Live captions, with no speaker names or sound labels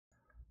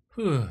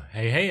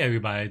Hey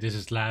everybody, this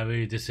is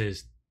Larry. This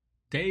is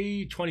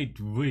day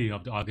 23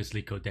 of the August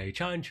Leetcode Day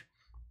Challenge.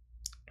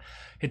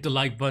 Hit the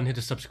like button, hit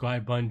the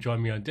subscribe button,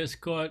 join me on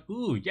Discord.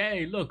 Ooh,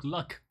 yay, look,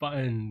 luck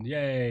button.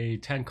 Yay,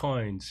 10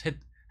 coins. Hit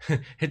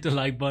the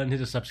like button, hit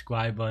the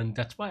subscribe button.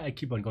 That's why I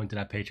keep on going to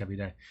that page every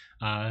day.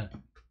 Yeah,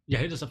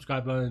 hit the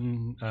subscribe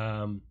button.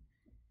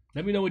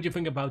 Let me know what you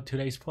think about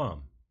today's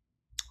poem.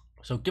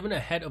 So given a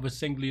head of a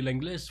singly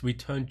linked list,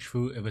 return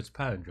true if it's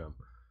palindrome.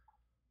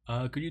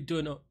 Could you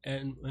do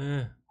I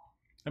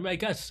mean, I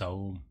guess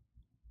so.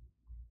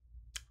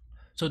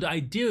 So the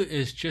idea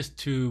is just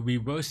to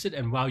reverse it,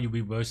 and while you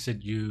reverse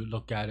it, you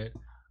look at it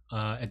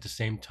at the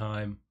same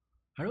time.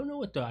 I don't know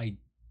what the idea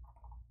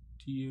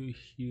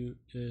here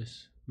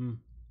is.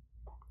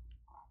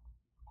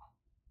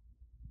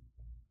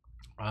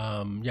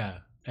 Yeah,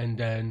 and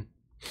then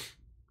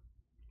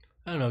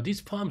I don't know.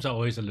 These poems are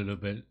always a little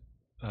bit.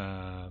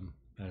 I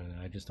don't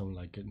know. I just don't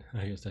like it.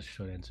 I guess that's a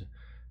short answer,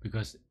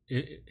 because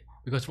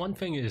because one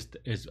thing is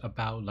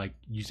about like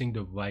using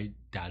the right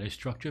data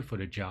structure for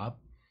the job.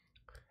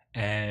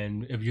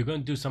 And if you're going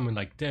to do something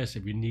like this,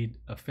 if you need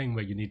a thing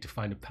where you need to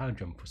find a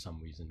palindrome for some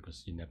reason,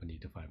 because you never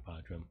need to find a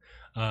palindrome,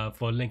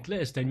 for a linked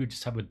list, then you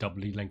just have a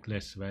doubly linked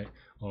list, right?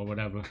 Or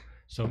whatever.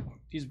 So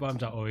these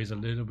bombs are always a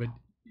little bit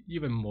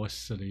even more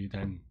silly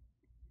than,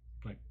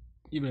 like,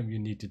 even if you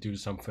need to do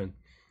something.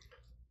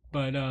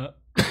 But,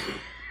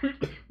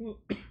 ooh,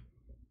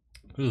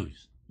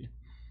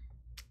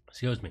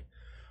 excuse me.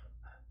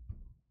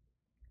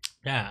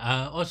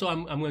 Yeah, also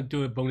I'm going to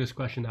do a bonus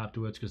question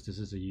afterwards because this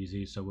is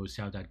easy, so we'll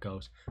see how that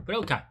goes. But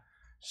okay,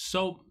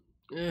 so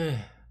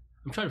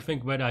I'm trying to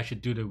think whether I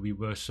should do the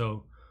reverse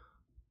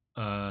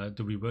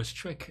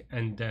trick,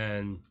 and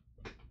then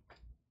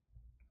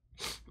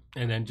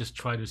just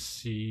try to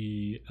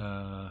see,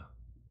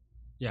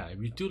 yeah,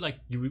 if you do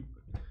like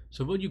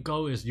so what you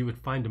go is you would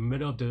find the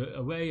middle of the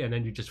array, and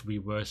then you just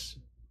reverse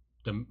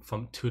them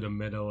from to the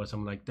middle or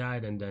something like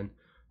that, and then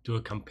do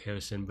a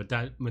comparison. But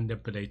that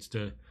manipulates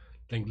the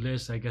linked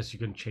list. I guess you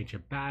can change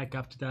it back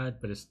after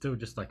that, but it's still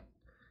just like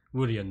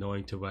really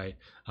annoying to write.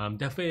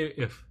 Definitely,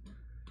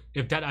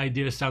 if that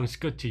idea sounds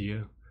good to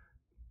you,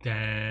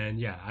 then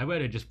yeah, I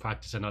rather just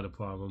practice another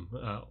problem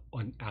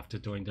on after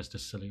doing this the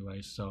silly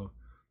way. So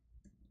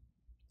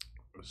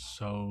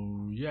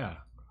yeah.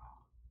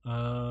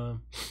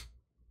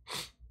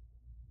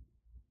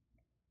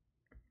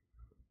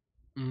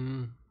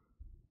 Mm,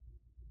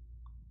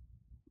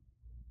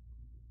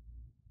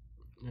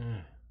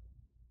 yeah.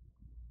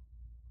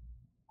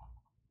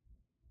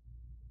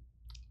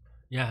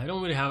 Yeah, I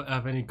don't really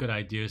have any good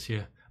ideas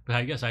here, but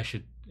I guess I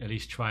should at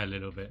least try a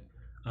little bit.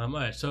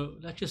 Alright, so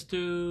let's just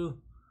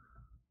do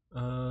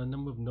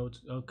number of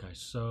nodes. Okay,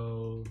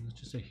 so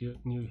let's just say here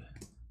new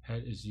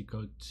head is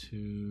equal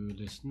to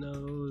this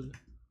node.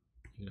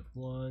 You have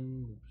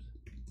one.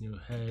 New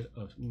head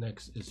of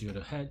next is equal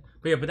to head.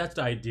 But yeah, but that's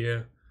the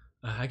idea.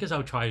 I guess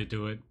I'll try to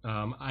do it.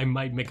 I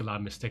might make a lot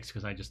of mistakes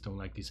because I just don't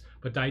like these.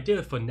 But the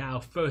idea for now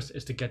first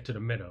is to get to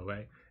the middle,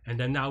 right? And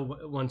then now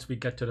once we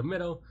get to the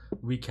middle,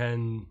 we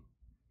can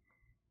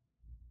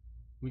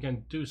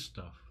do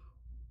stuff.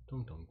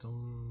 Dun, dun,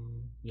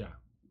 dun. Yeah.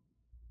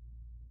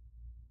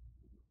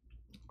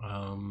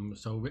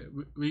 So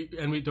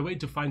the way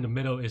to find the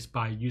middle is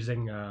by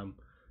using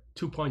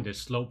two pointers,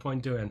 slow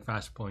pointer and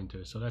fast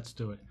pointer. So let's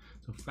do it.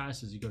 So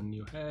fast is equal to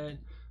new head,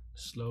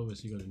 slow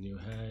is equal to new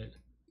head,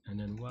 and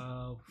then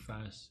while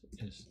fast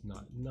is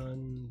not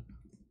none.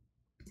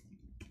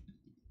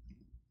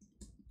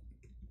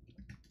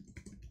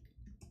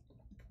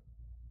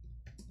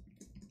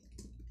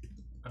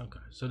 Okay,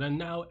 so then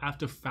now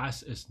after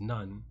fast is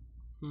none,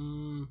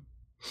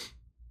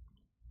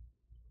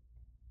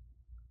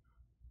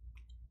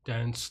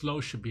 then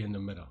slow should be in the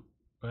middle,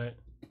 right?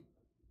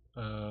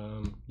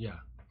 Yeah.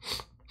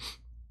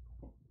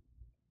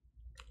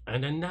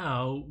 And then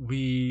now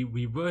we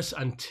reverse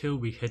until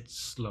we hit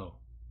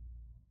slow.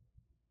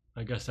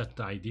 I guess that's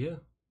the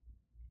idea.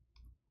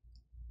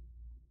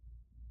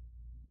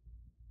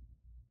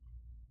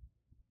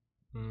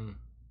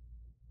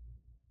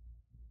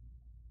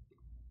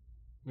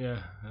 Yeah.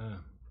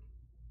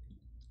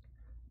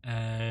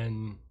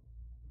 And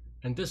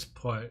this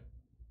part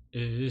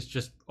is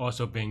just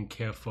also being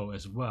careful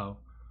as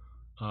well.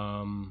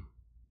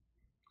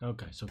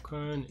 Okay, so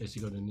current is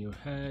equal to new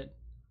head.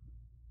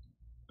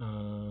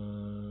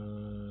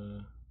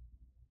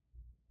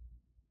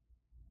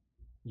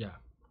 Yeah.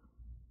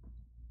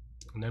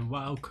 And then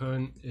while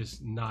current is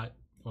not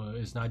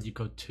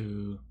equal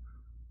to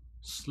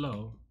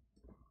slow,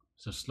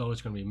 so slow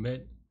is going to be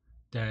mid,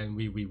 then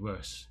we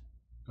reverse,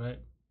 right?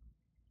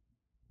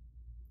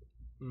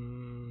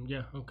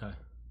 Yeah, okay.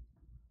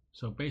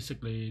 So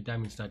basically that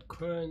means that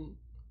current,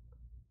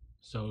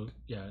 so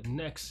yeah,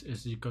 next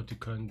is equal to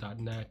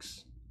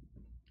current.next.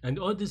 And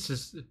all this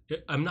is,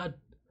 I'm not,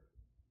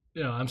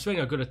 I'm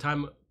spending a good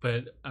time,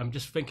 but I'm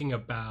just thinking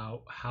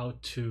about how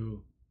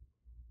to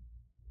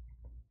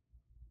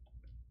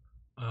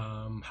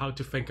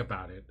think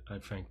about it, I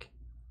think.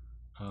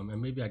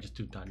 And maybe I just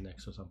do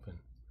 .next or something.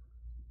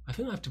 I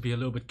think I have to be a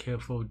little bit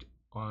careful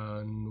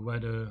on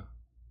whether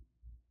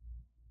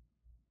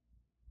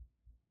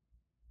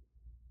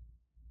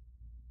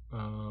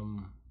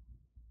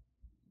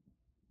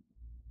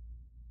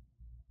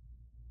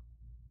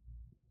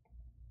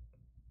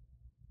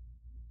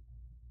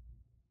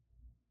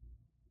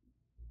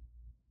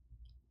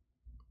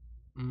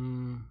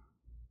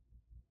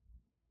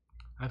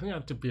I think I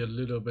have to be a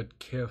little bit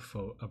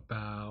careful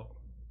about.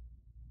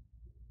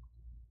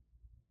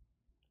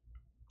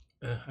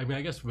 I mean,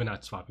 I guess we're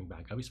not swapping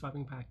back. Are we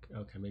swapping back?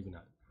 Okay, maybe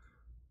not.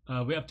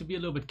 We have to be a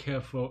little bit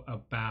careful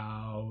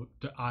about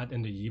the odd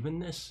and the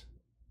evenness.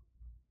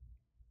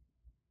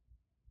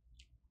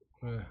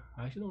 I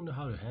actually don't know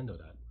how to handle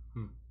that.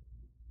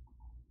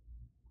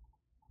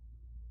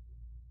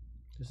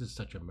 This is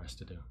such a mess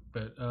to do.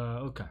 But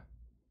okay.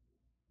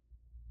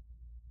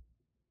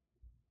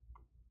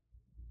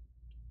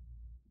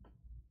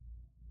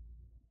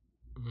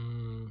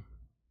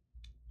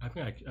 I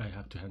think I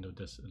have to handle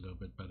this a little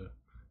bit better.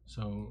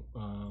 So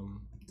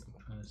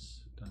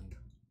press done.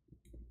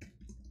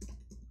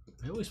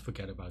 I always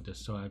forget about this,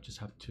 so I just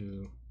have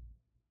to.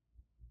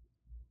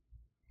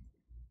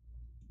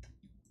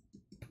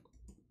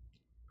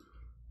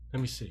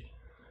 Let me see.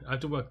 I have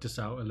to work this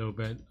out a little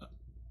bit,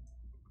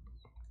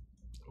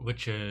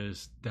 which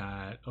is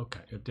that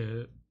okay? If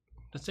there,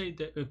 let's say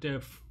that if there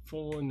are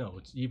 4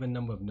 nodes, even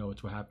number of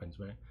nodes, what happens,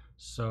 right?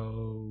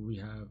 So we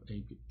have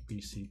A, B,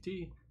 C,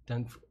 D,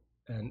 then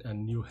and a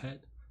new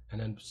head,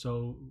 and then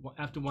so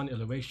after one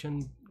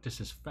iteration,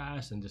 this is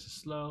fast and this is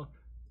slow.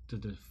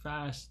 This is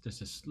fast,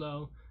 this is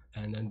slow,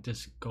 and then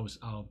this goes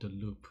out of the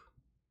loop,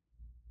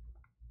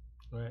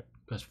 right?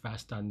 Because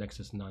fast dot next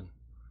is none.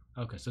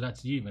 Okay, so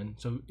that's even.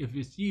 So if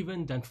it's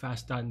even, then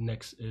fast dot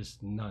next is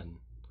none.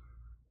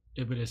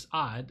 If it is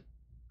odd,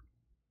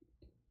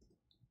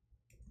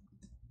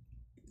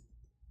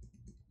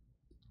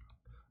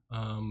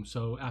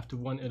 so after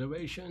one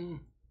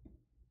iteration,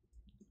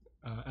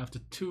 after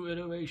 2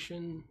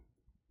 iteration,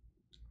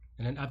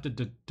 and then after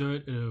the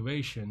 3rd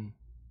iteration,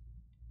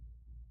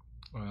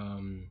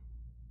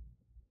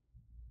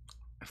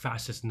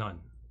 fast is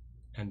none,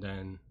 and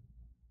then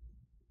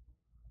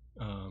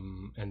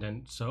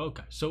so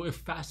okay. So if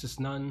fast is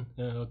none,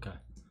 okay.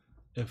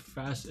 If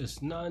fast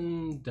is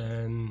none,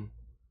 then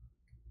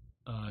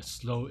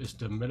slow is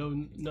the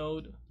middle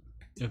node.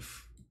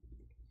 If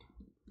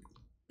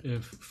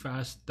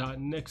fast dot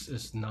next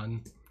is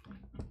none,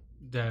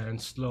 then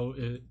slow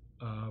is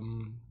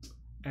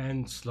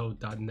and slow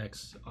dot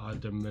next are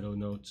the middle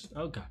nodes.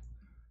 Okay,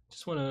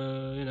 just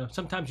wanna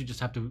sometimes you just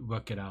have to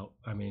work it out.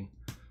 I mean,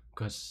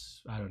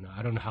 because I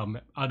don't know how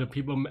other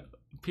people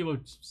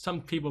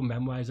some people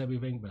memorize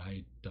everything, but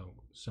I don't.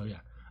 So yeah,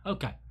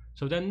 okay.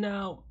 So then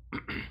now.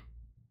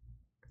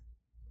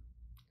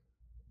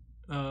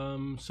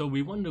 So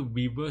we want to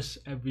reverse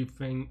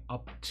everything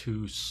up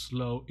to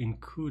slow,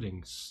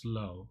 including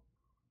slow,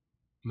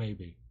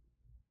 maybe,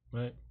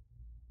 right?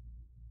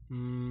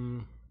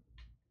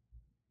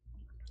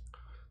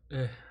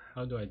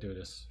 How do I do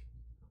this?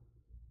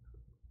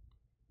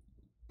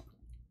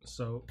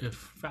 So if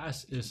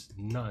fast is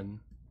none,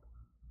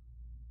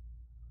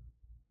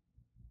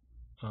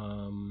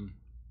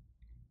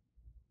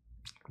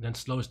 then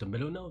slow is the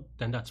middle node,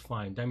 then that's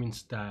fine. That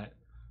means that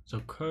so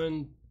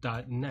current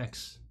dot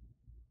next,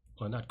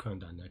 or not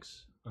current dot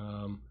next,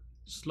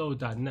 slow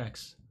dot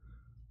next,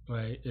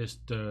 right, is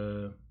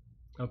the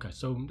okay.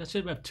 So let's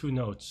say we have 2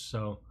 nodes.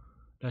 So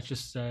let's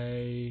just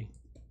say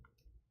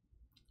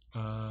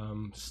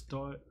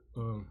start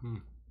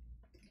node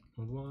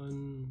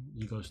 1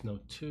 equals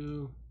node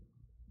 2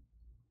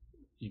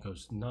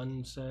 equals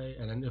none, say,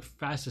 and then if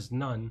fast is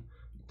none,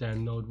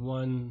 then node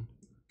 1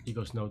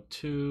 equals node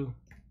 2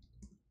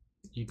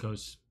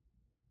 equals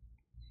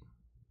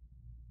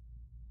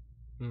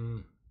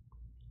I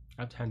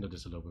have to handle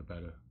this a little bit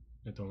better,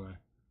 don't I?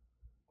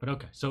 But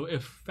okay, so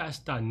if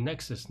fast dot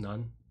next is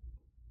none,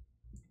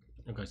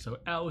 okay, so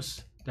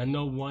else then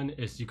node 1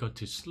 is equal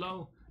to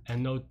slow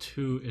and node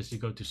 2 is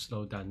equal to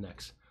slow dot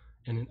next.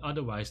 And then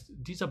otherwise,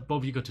 these are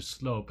both equal to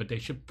slow, but they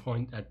should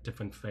point at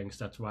different things.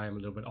 That's why I'm a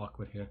little bit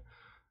awkward here.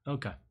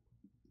 Okay.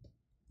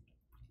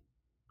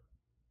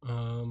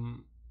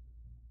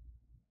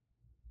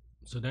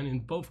 So then in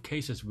both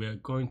cases, we're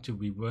going to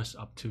reverse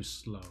up to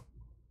slow.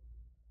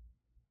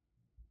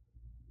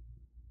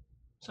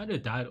 It's either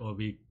that or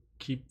we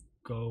keep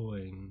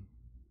going.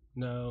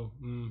 No.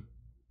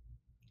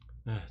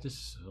 This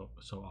is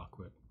so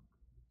awkward.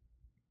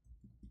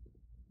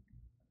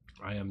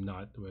 I am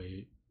not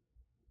very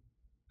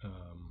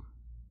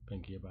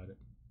thinking about it.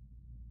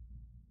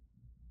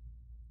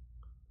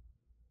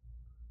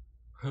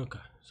 Okay,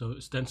 so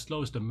then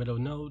slow is the middle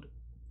node.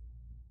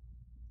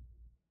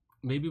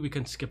 Maybe we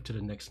can skip to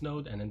the next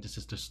node, and then this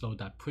is the slow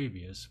dot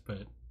previous,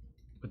 but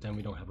then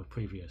we don't have a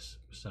previous,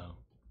 so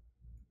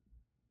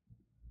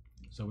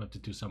we have to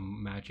do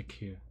some magic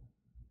here.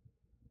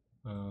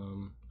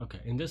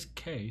 Okay, in this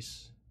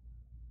case,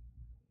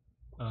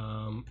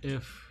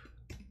 if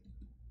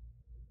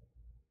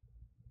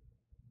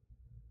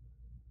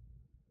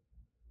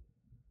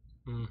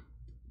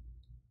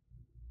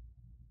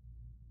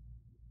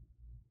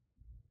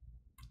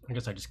I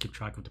guess I just keep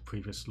track of the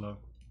previous slow.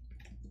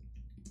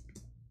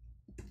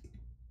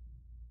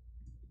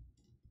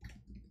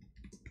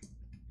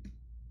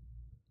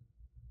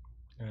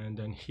 And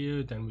then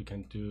here, then we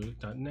can do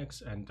that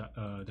next, and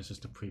this is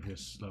the previous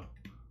slow.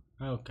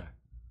 Okay.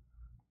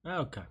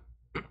 Okay.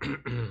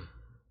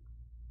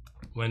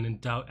 When in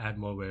doubt, add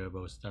more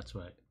variables. That's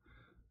right.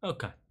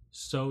 Okay.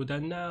 So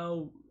then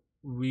now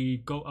we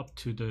go up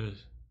to the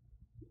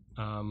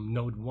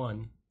node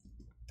 1,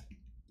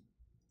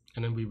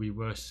 and then we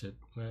reverse it,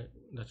 right?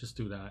 Let's just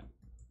do that.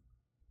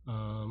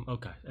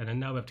 Okay. And then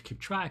now we have to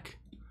keep track.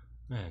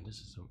 Man, this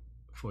is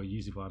for a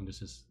easy one.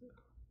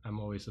 I'm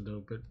always a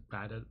little bit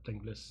bad at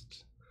linked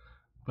lists.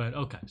 But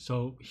okay,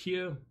 so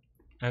here,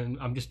 and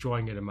I'm just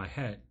drawing it in my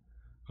head,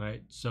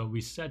 right? So we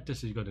set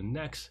this is equal to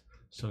next.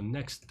 So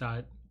next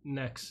dot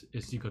next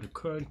is equal to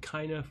current,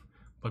 kind of.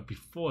 But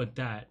before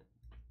that,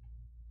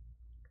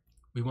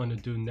 we want to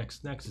do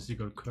next is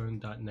equal to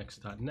current dot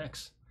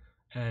next,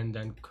 and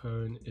then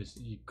current is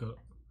equal,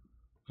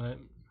 right?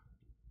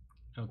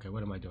 Okay,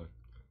 what am I doing?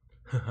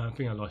 I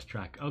think I lost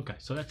track. Okay,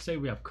 so let's say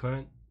we have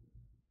current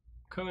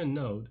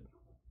node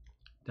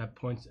that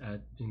points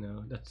at,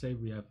 let's say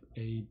we have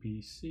A,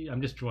 B, C.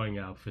 I'm just drawing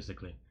it out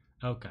physically.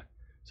 Okay,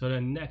 so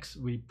then next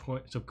we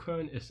point, so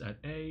current is at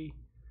A,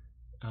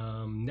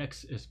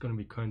 next is going to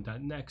be current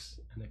dot next,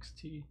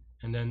 NXT,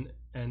 and then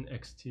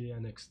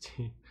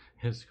NXT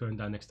is current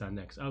dot next.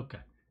 Okay,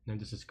 and then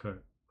this is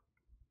current.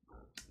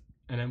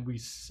 And then we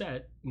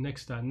set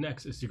next dot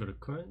next is equal to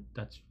current.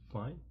 That's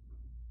fine.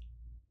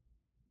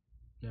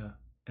 Yeah,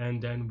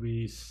 and then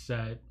we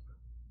set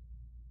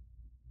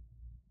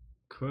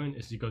current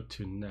is equal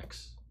to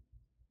next.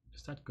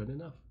 Is that good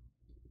enough?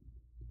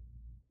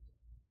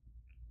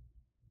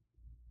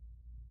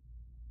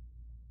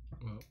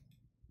 Well,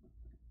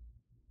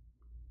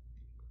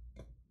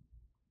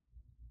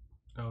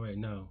 oh wait,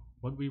 no.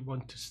 What we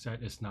want to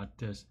set is not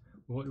this.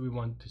 What we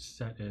want to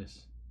set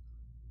is,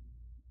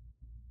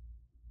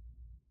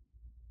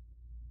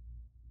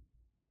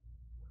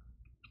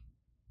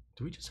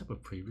 do we just have a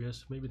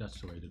previous? Maybe that's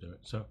the way to do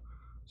it. So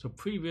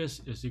previous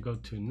is equal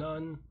to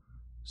none.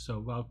 So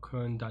while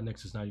current dot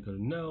next is not equal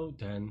to no,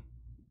 then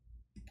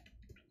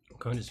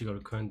current is equal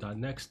to current dot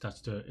next. That's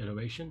the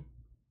iteration.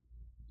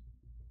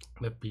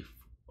 But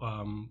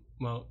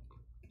well,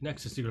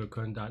 next is equal to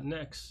current dot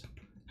next,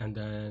 and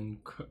then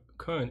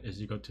current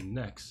is equal to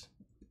next.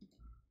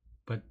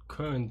 But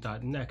current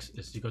dot next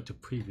is equal to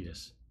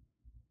previous,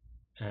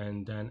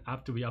 and then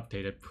after we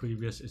update it,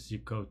 previous is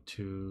equal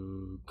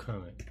to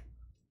current.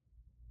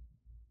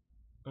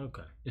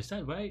 Okay, is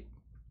that right?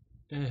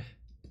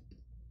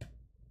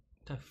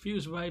 That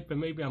feels right, but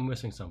maybe I'm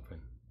missing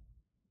something.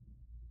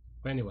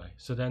 But anyway,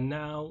 so then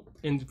now,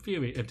 in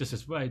theory, if this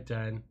is right,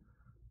 then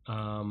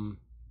and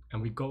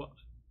we go,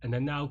 and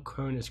then now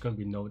current is going to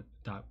be node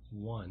dot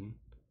 1.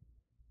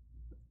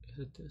 Is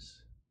it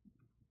this?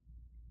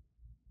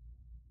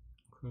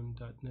 Current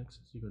dot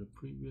next is equal to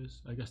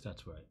previous. I guess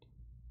that's right.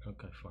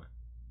 Okay, fine.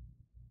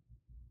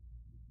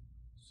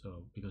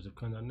 So because of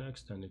current dot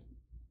next, then it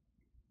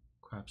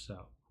craps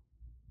out.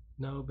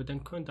 No, but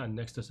then current dot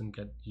next doesn't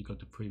get equal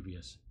to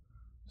previous.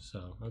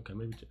 So okay,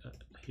 maybe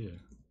here,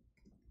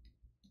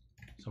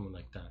 something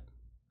like that.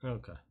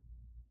 Okay,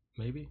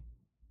 maybe.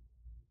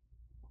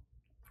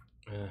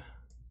 The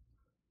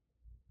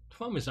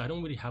problem is I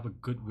don't really have a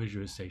good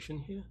visualization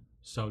here.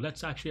 So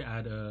let's actually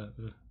add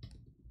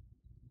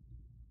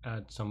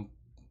some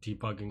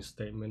debugging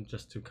statement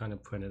just to kind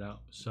of print it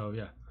out. So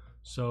yeah,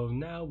 so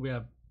now we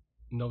have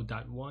node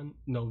dot 1,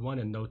 node 1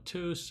 and node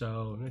 2.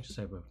 So let's just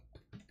have a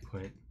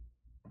print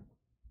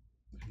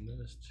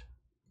list.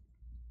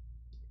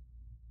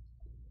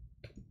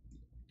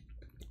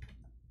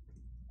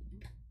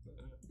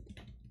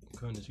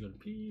 Current is equal to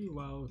P,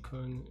 while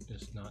current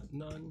is not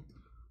none.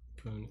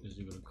 Current is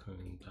equal to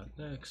current dot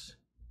next.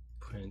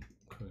 Print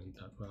current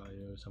dot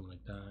value, something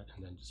like that,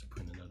 and then just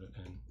print another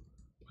n,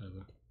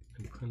 whatever.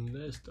 And print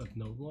list of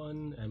node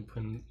 1 and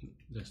print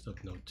list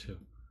of node 2.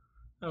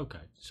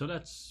 Okay, so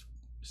let's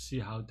see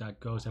how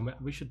that goes, and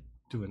we should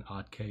do an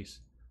odd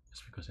case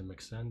just because it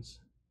makes sense.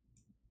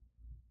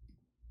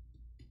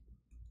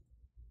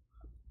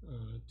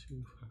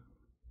 2,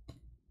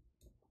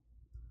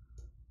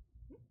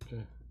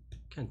 5.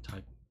 Can't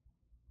type.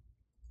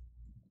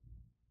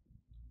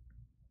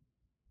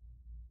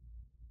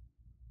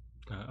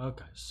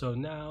 Okay, so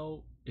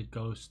now it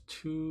goes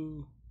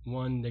 2,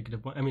 1,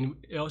 -1. I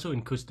mean, it also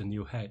includes the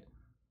new head,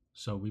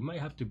 so we might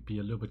have to be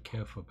a little bit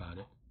careful about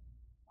it.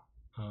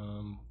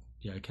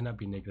 Yeah, it cannot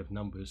be negative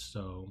numbers,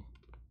 so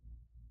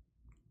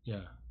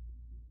yeah.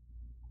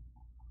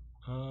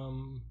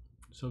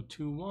 So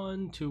 2,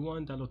 1, 2,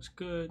 1, that looks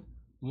good.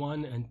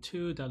 1 and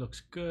 2, that looks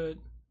good.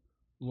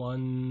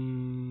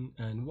 1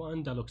 and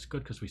 1, that looks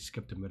good because we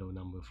skipped the middle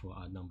number for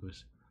odd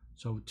numbers.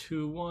 So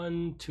 2,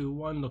 1, 2,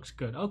 1 looks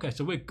good. Okay,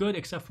 so we're good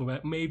except for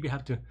that. Maybe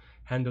have to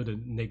handle the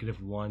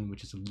 -1,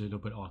 which is a little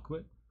bit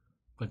awkward,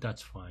 but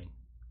that's fine.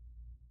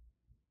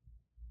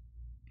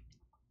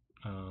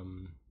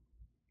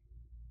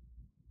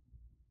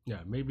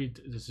 Yeah, maybe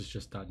this is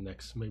just that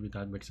next. Maybe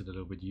that makes it a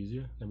little bit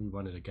easier. Let me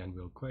run it again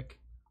real quick.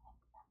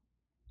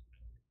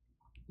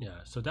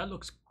 Yeah, so that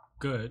looks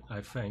good,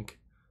 I think.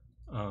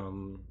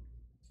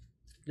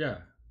 Yeah.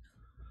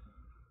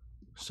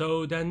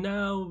 So then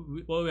now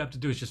what we have to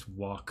do is just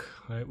walk,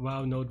 right?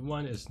 While node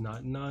 1 is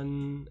not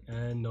none,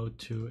 and node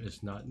 2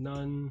 is not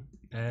none,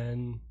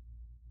 and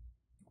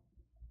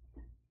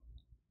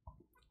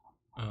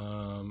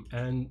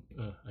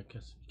I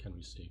guess you can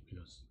receive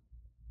because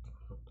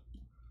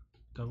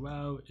the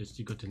row is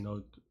equal to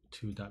node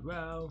 2 dot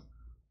row.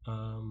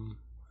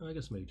 I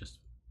guess maybe just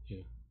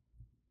here.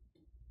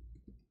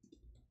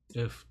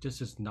 If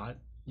this is not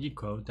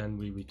equal, then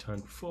we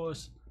return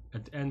false.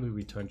 At the end, we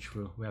return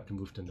true. We have to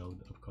move the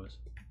node, of course.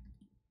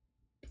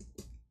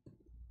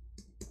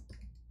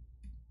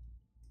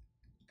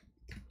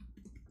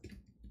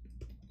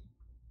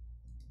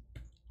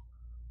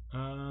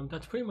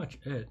 That's pretty much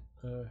it.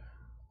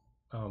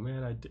 Oh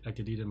man, I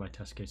deleted my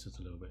test cases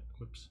a little bit.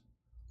 Whoops.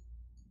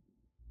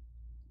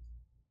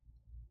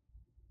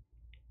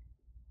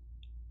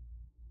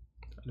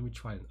 Let me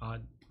try an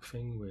odd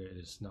thing where it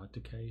is not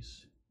the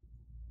case.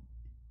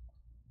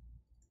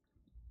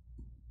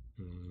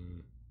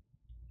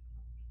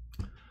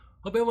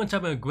 Hope everyone's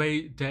having a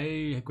great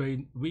day, a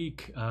great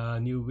week,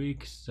 new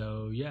week.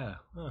 So yeah,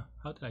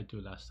 how did I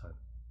do last time?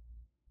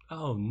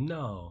 Oh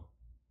no,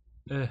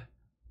 did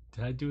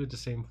I do the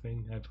same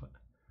thing?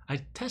 I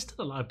tested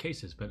a lot of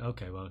cases, but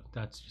okay, well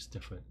that's just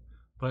different.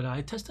 But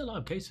I tested a lot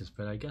of cases,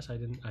 but I guess I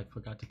didn't. I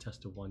forgot to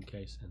test the one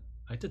case, and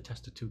I did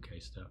test the 2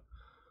 case though.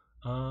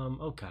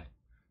 Okay.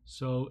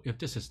 So if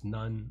this is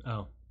none,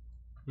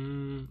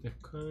 if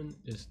current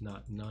is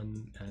not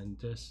none, and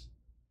this.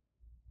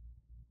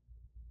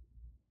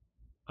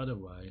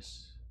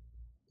 Otherwise,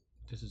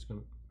 this is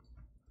gonna.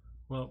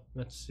 Well,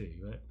 let's see,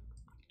 right?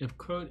 If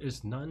current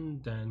is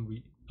none, then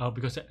we. Oh,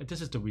 because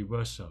this is the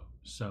reversal.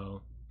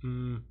 So,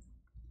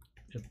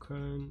 if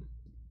current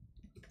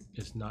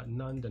is not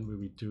none, then we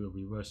will do a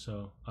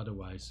reversal.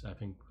 Otherwise, I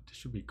think this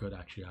should be good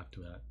actually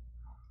after that.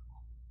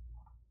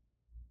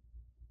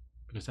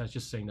 Because that's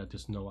just saying that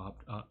there's no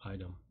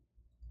item.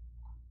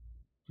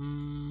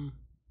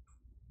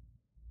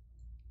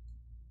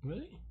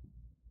 Really?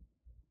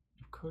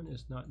 Current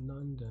is not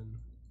none, then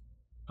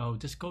oh,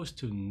 this goes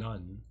to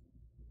none.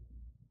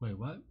 Wait,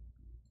 what?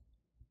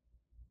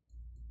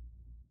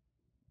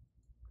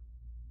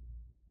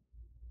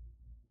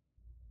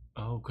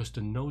 Oh, because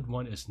the node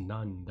 1 is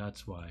none,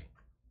 that's why.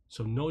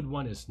 So node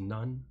 1 is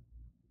none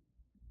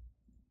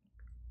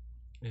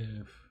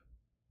if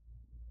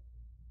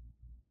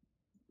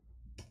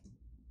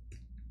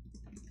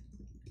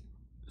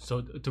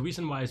so the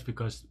reason why is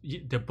because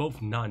they're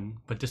both none,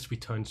 but this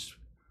returns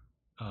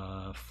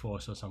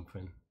false or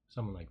something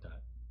like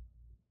that.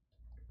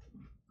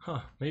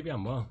 Huh, maybe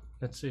I'm wrong.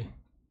 Let's see.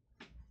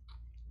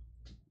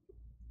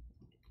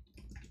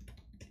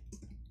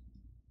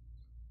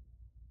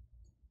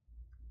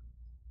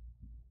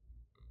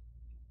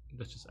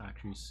 Let's just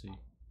actually see.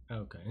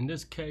 Okay, in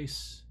this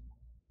case,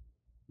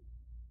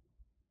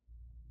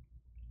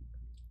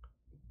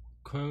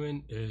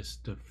 current is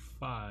the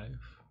 5.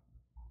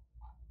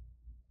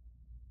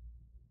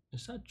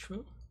 Is that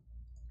true?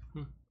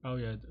 Oh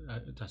yeah,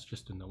 that's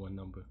just the one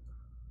number.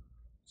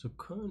 So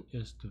current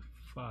is the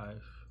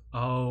 5.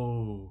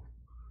 Oh,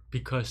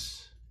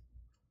 because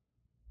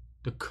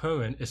the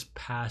current is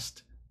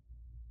past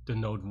the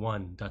node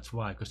 1. That's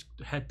why, because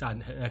head dot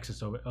and head x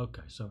is over.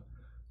 Okay, so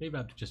maybe I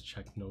have to just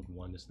check node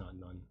 1 is not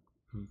none.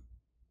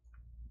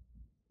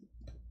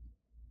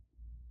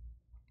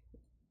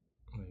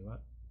 Wait,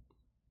 what?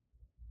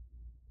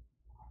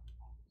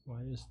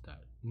 Why is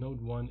that?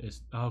 Node 1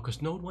 is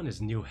because node 1 is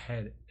new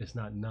head. It's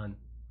not none.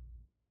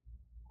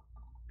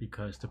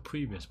 Because the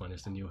previous one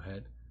is the new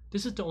head.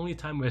 This is the only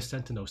time where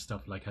Sentinel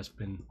stuff like has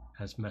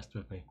messed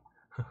with me.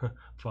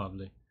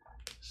 Probably.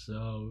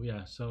 So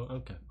yeah, so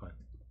okay, fine.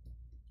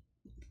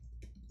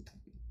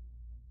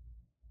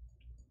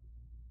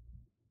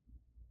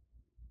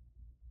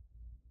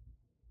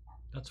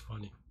 That's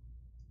funny.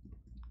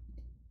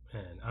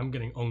 Man, I'm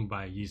getting owned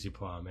by a Yeezy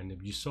Prom, and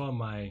if you saw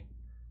my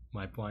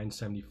blind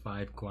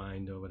 75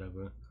 grind or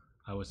whatever,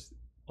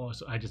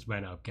 I just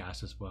ran out of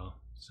gas as well.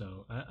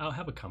 So I'll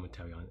have a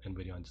commentary and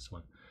video on this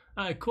one.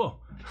 All right, cool.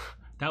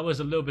 That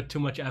was a little bit too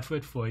much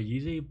effort for a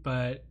Yeezy,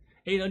 but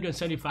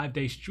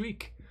 875-day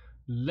streak.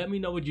 Let me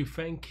know what you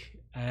think,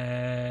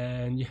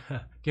 and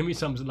yeah, give me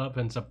some love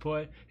and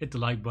support. Hit the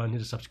like button, hit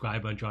the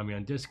subscribe button, join me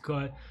on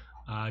Discord.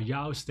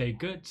 Y'all stay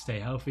good, stay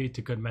healthy,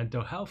 to good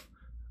mental health.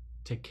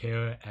 Take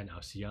care, and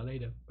I'll see y'all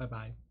later. Bye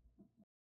bye.